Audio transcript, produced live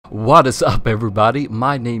What is up, everybody?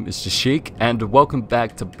 My name is Shig and welcome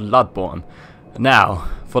back to Bloodborne. Now,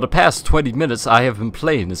 for the past 20 minutes I have been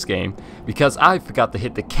playing this game because I forgot to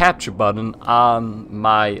hit the capture button on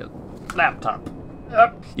my laptop.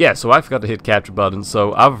 Yeah, so I forgot to hit capture button,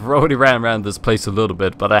 so I've already ran around this place a little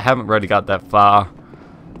bit, but I haven't really got that far.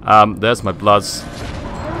 There's my bloods.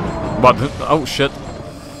 What? Oh shit.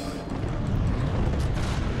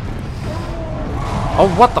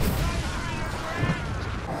 Oh, what the f—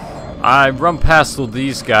 I run past all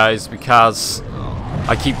these guys because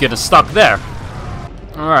I keep getting stuck there.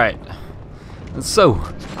 Alright. And so,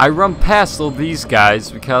 I run past all these guys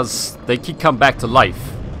because they keep coming back to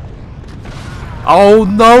life. Oh,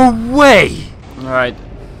 no way! Alright.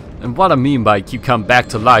 And what I mean by keep coming back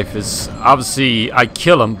to life is, obviously, I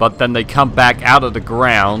kill them, but then they come back out of the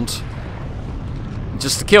ground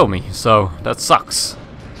just to kill me. So, that sucks.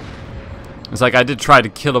 It's like I did try to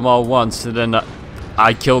kill them all once, and then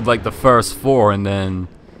I killed like the first 4, and then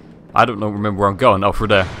I don't remember where I'm going. Oh, for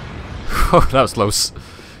there. Oh, that was close.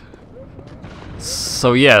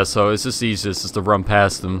 So yeah, so it's just easiest just to run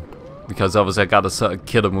past them, because obviously I gotta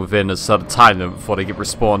kill them within a certain time limit before they get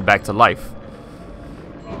respawned back to life.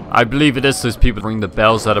 I believe it is those people ring the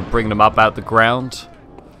bells that are bringing them up out the ground,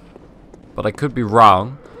 but I could be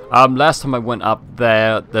wrong. Last time I went up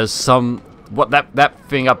there, there's some— that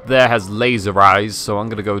thing up there has laser eyes, so I'm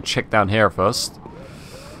gonna go check down here first.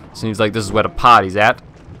 Seems like this is where the party's at.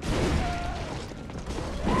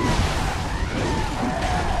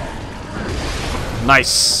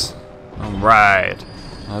 Nice. Alright.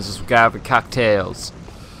 How's this guy with cocktails?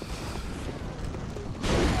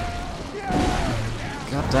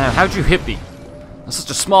 God damn, how'd you hit me? That's such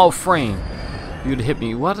a small frame. You'd hit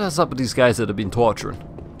me. What is up with these guys that have been torturing?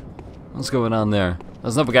 What's going on there?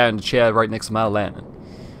 There's another guy in the chair right next to my lantern.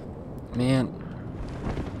 Man.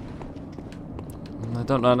 I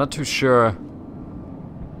don't know, I'm not too sure.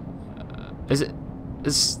 Is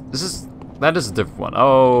this— that is a different one.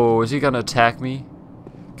 Oh, is he gonna attack me?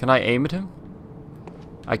 Can I aim at him?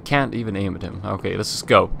 I can't even aim at him. Okay, let's just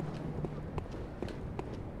go.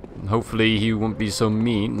 And hopefully he won't be so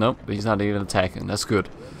mean. Nope, he's not even attacking. That's good.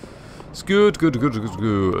 It's good,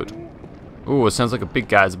 good. Oh, it sounds like a big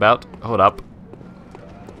guy's about. Hold up.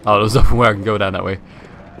 Oh, there's nothing where I can go down that way.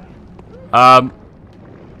 I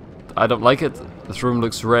don't like it. This room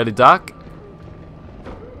looks really dark.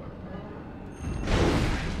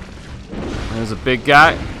 There's a big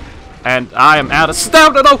guy. And I am out of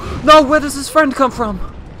stamina. No, where does his friend come from?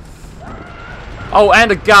 Oh,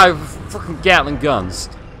 and a guy with freaking Gatling guns.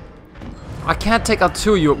 I can't take out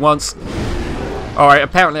 2 of you at once. Alright,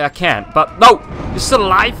 apparently I can't. But no! You're still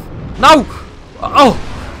alive? No! Oh!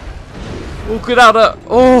 Oh, get out of—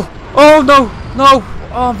 oh no!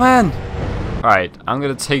 Oh man! Alright, I'm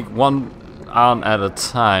gonna take one arm at a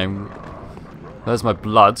time. There's my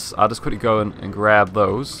bloods. I'll just quickly go and grab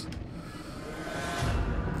those.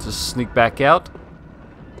 Just sneak back out.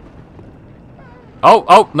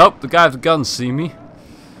 Oh, nope, the guy with the guns see me.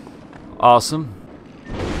 Awesome.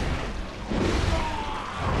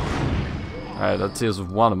 Alright, that deals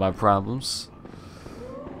with one of my problems.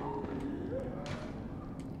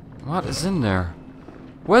 What is in there?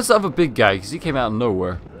 Where's the other big guy? Because he came out of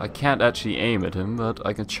nowhere. I can't actually aim at him, but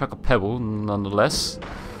I can chuck a pebble nonetheless.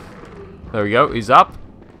 There we go, he's up.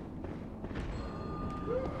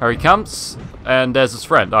 Here he comes. And there's his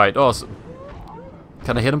friend. Alright, awesome.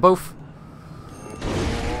 Can I hit them both?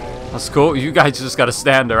 That's cool. You guys just gotta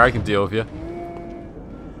stand there. I can deal with you.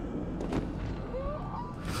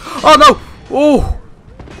 Oh no! Oh!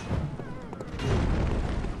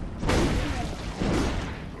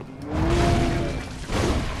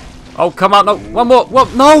 Oh, come on, no, one more,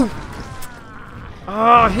 no! Oh,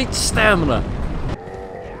 I hate stamina.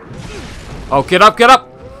 Oh, get up!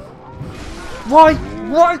 Why?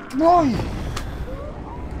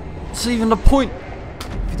 What's even the point?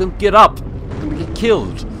 If you don't get up, you're gonna get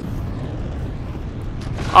killed.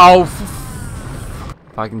 Oh,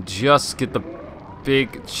 if I can just get the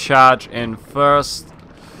big charge in first.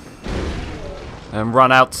 And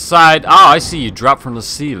run outside. Oh, I see you drop from the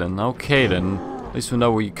ceiling. Okay then. At least we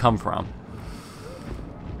know where you come from.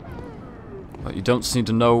 But you don't seem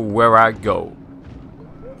to know where I go.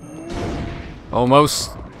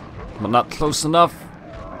 Almost. But not close enough.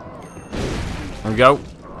 There we go.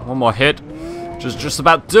 One more hit. Just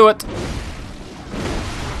about do it.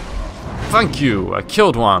 Thank you. I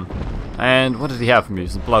killed one. And what did he have for me?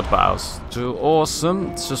 Some blood vials. Awesome.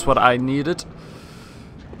 It's just what I needed.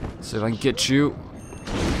 See if I can get you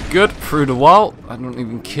good through the wall. I don't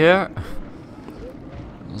even care.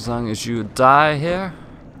 As long as you die here.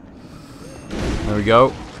 There we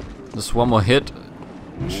go. Just one more hit.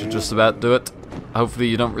 Should just about do it. Hopefully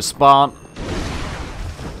you don't respawn.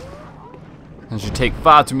 Because you take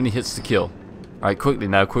far too many hits to kill. Alright, quickly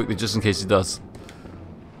now, quickly, just in case he does.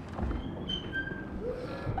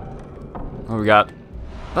 What we got?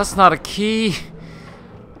 That's not a key.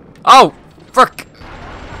 Oh! Frick!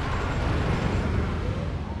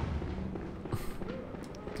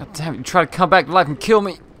 God damn it, you try to come back to life and kill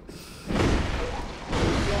me.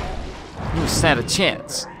 You don't stand a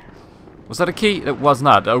chance. Was that a key? It was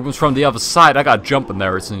not. It was from the other side. I got jumping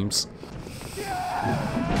there, it seems.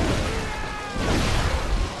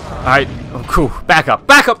 Alright. Oh, cool. Back up.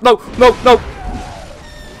 Back up! No! No! No!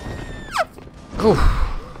 Ooh.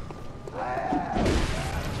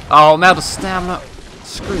 Oh, I'm out of stamina.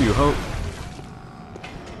 Screw you, Hope.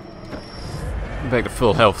 I'm back to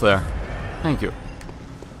full health there. Thank you.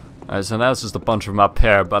 Alright, so now it's just a bunch of them up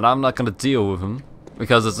here, but I'm not gonna deal with them.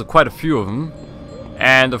 Because there's quite a few of them.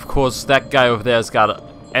 And of course, that guy over there's got an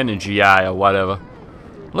energy eye or whatever.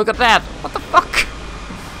 Look at that! What the fuck?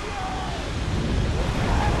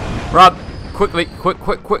 Run! Quickly! Quick,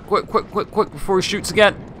 quick, quick, quick, quick, quick, quick, before he shoots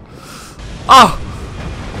again. Oh!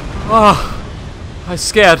 Oh! I'm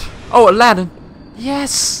scared. Oh, Aladdin!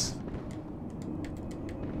 Yes!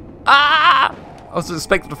 Ah! I was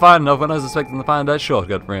expecting to find enough when I was expecting to find that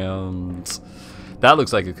shortcut round. That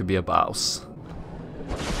looks like it could be a boss.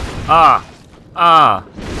 Ah! Ah!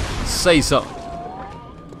 Say something.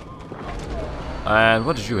 And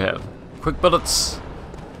what did you have? Quick bullets.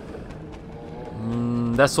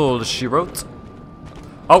 That's all she wrote.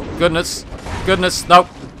 Oh, goodness. Goodness. Nope.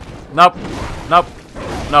 Nope. Nope.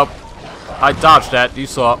 Nope. I dodged that. You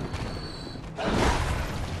saw.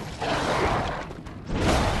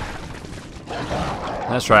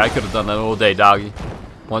 That's right. I could have done that all day, doggy.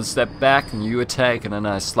 One step back and you attack and then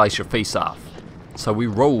I slice your face off. So we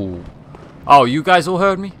roll. Oh, you guys all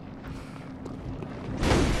heard me?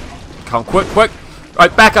 Come quick, quick.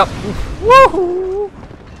 Right, back up. Woohoo!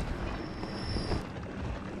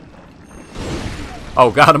 Oh,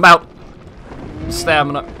 got him out.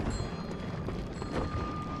 Stamina.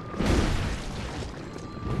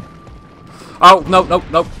 Oh, no, no,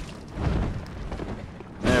 no.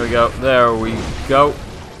 There we go. There we go.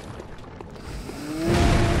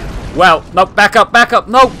 Well, no, back up, back up.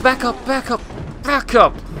 No, back up, back up, back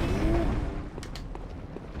up.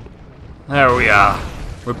 There we are.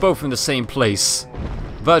 We're both in the same place.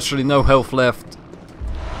 Virtually no health left.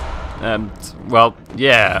 And, well,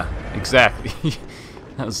 yeah, exactly.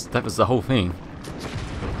 that was the whole thing.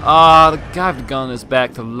 Ah, the guy with the gun is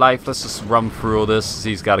back to life. Let's just run through all this.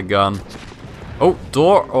 He's got a gun. Oh,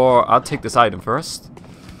 door, or I'll take this item first.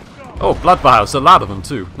 Oh, blood vials. A lot of them,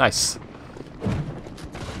 too. Nice.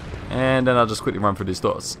 And then I'll just quickly run through these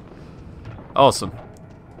doors. Awesome.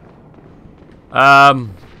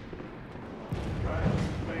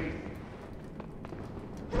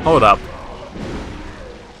 Hold up.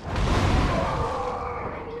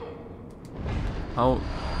 Oh.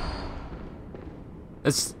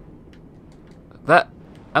 It's that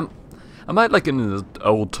am I like in an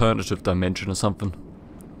alternative dimension or something?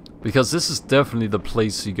 Because this is definitely the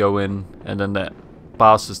place you go in, and then that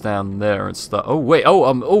boss is down there and stuff. Oh wait,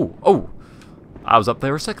 oh, I was up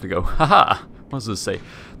there a second ago. Haha. What does this say?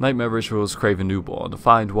 Nightmare rituals crave a newborn.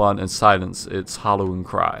 Find one and silence its hallowing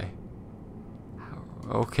cry.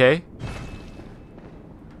 Okay.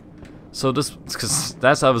 So this, because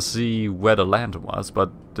that's obviously where the lantern was,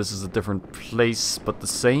 but this is a different place, but the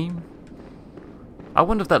same. I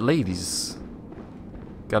wonder if that lady's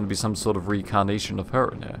gonna be some sort of reincarnation of her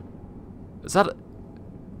in there. Is that?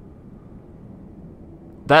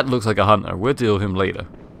 That looks like a hunter. We'll deal with him later.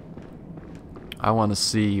 I want to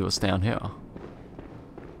see what's down here.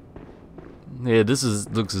 Yeah, this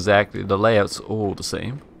looks exactly, the layout's all the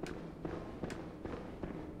same.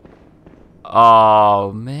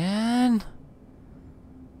 Oh man,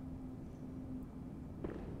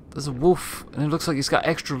 there's a wolf and it looks like he's got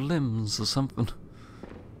extra limbs or something.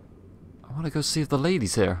 I want to go see if the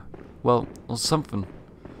lady's here. Well, or something.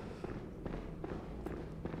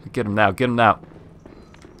 Get him now, get him now.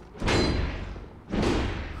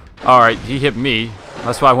 Alright, he hit me.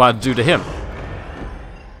 That's what I wanted to do to him.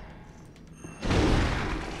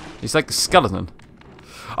 He's like a skeleton.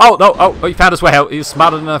 Oh, no, oh, he found his way out. He was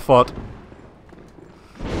smarter than I thought.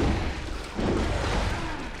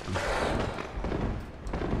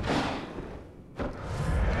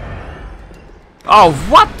 Oh,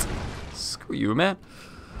 what? Screw you, man.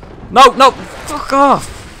 No, no, fuck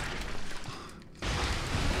off.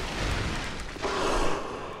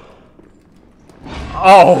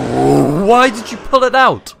 Oh, why did you pull it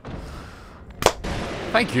out?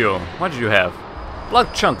 Thank you. What did you have?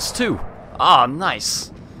 Blood chunks, too. Ah,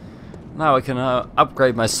 nice. Now I can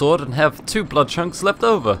upgrade my sword and have 2 blood chunks left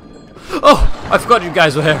over. Oh, I forgot you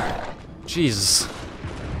guys were here. Jesus.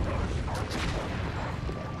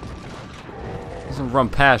 Doesn't run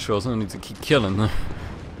past you, so I need to keep killing them.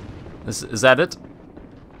 Is that it?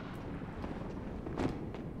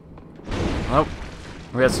 Oh,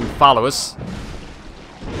 we had some followers.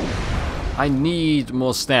 I need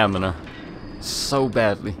more stamina. So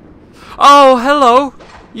badly. Oh, hello!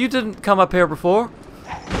 You didn't come up here before.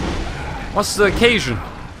 What's the occasion?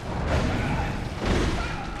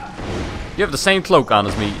 You have the same cloak on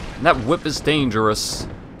as me, and that whip is dangerous.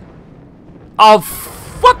 Oh,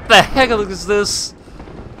 what the heck is this?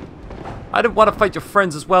 I didn't want to fight your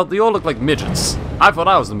friends as well. They all look like midgets. I thought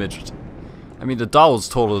I was a midget. I mean, the doll's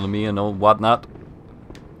taller than me and all whatnot.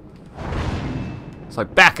 It's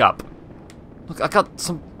like, back up. Look, I got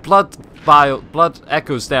some blood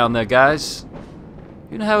echoes down there, guys.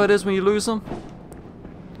 You know how it is when you lose them?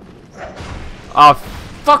 Oh,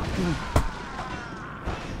 fuck!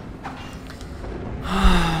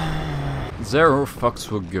 Zero fucks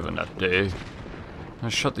were given that day. I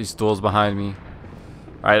shut these doors behind me.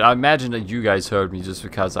 Alright, I imagine that you guys heard me just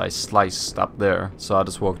because I sliced up there, so I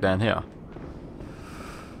just walked down here.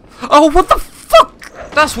 Oh, what the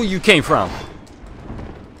fuck? That's where you came from.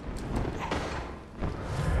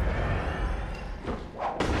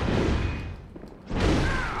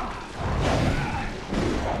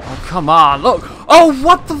 Come on, look! Oh,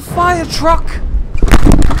 what the fire truck?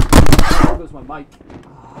 There goes my mic.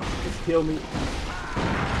 Just kill me.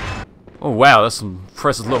 Oh wow, that's some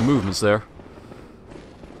impressive little movements there.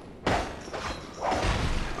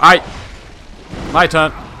 Alright, my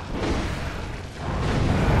turn.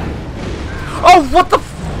 Oh, what the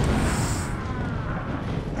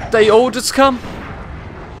f— They all just come?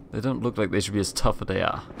 They don't look like they should be as tough as they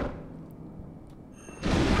are.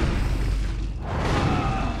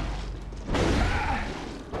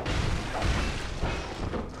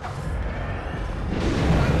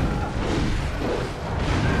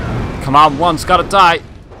 Come on, one's gotta die.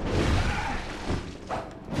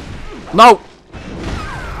 No!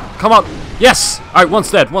 Come on! Yes! Alright,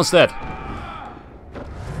 one's dead, one's dead.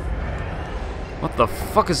 What the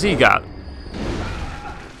fuck has he got?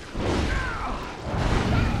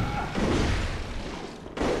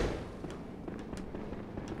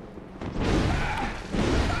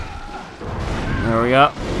 There we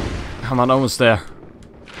go. Come on, almost there.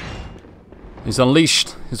 He's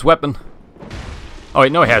unleashed his weapon. Oh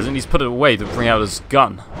wait, no he hasn't. He's put it away to bring out his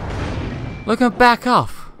gun. Look at him back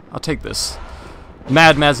off. I'll take this.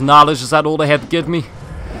 Madman's knowledge, is that all they had to give me?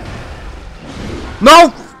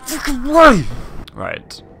 No! Fucking way!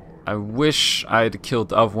 Right. I wish I had killed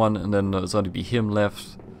the other one and then there's only be him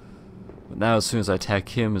left. But now as soon as I attack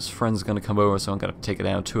him, his friend's gonna come over, so I'm gonna take it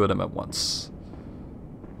down 2 of them at once.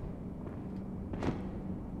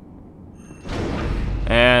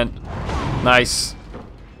 And nice.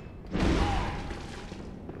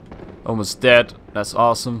 Almost dead. That's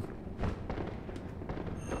awesome.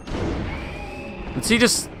 Does he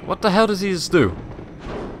just— what the hell does he just do?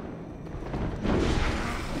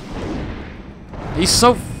 He's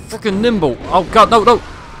so freaking nimble. Oh god, no, no!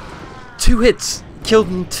 2 hits. Killed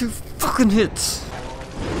him in 2 fucking hits.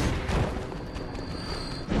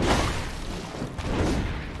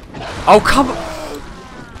 Oh, come on!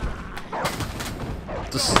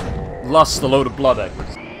 Just lost a load of blood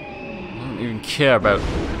echoes. I don't even care about—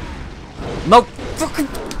 no, fucking—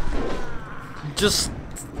 just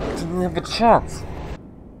didn't have a chance.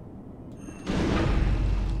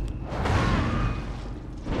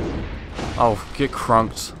 Oh, get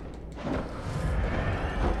crunked.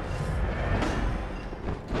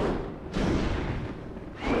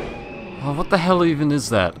 Oh, what the hell even is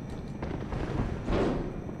that?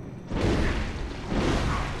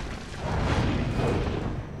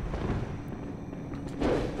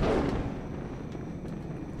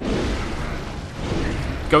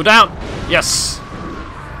 Go down! Yes!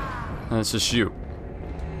 And it's just you.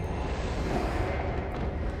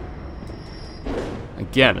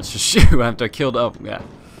 Again, it's just you after I killed up. Yeah.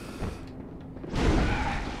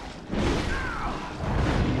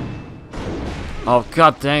 Oh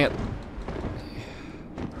god dang it.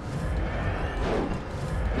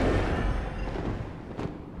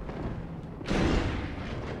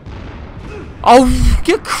 Oh,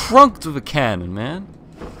 get crunked with a cannon, man.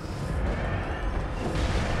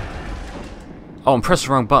 Oh, I'm pressing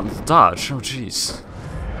the wrong button to dodge. Oh, jeez.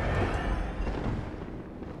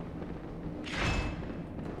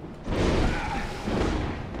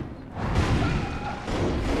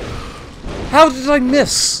 How did I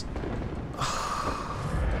miss?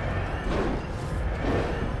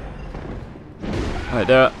 Right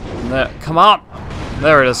there. There. Come on.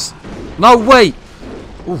 There it is. No, wait!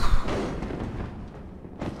 Oof.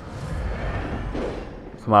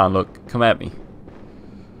 Come on, look. Come at me.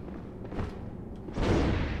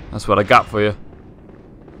 That's what I got for you.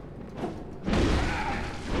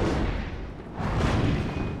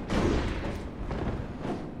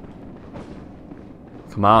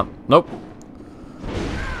 Come on. Nope.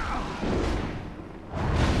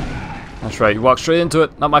 That's right. You walked straight into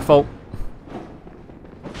it. Not my fault.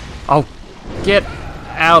 Oh, get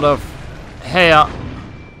out of here.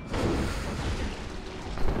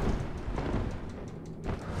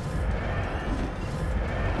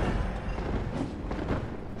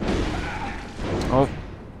 Oh,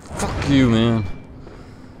 fuck you, man.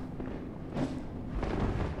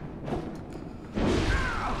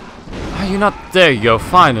 Oh, you're not... There you go,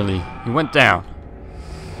 finally. You went down.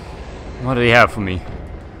 What did he have for me?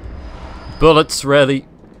 Bullets ready.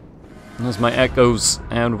 There's my echoes.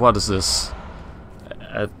 And what is this?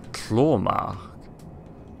 A claw mark.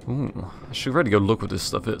 Ooh, I should really go look what this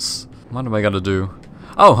stuff is. What am I gonna do?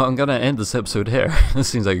 Oh, I'm gonna end this episode here. This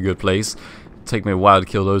seems like a good place. Take me a while to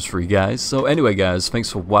kill those 3 guys. So anyway, guys,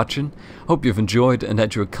 thanks for watching. Hope you've enjoyed and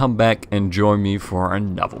that you'll come back and join me for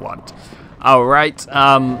another one. Alright,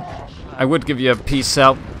 I would give you a peace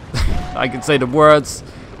out. I could say the words,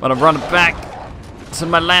 but I'm running back to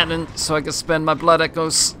my lantern so I can spend my blood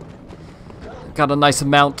echoes. Got a nice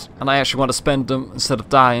amount, and I actually want to spend them instead of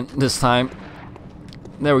dying this time.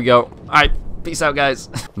 There we go. Alright, peace out, guys.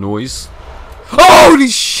 Noise. Holy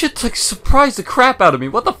shit, that surprised the crap out of me.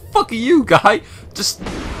 What the fuck are you, guy? Just,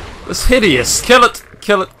 it's hideous. Kill it,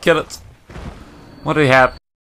 kill it, kill it. What do we have?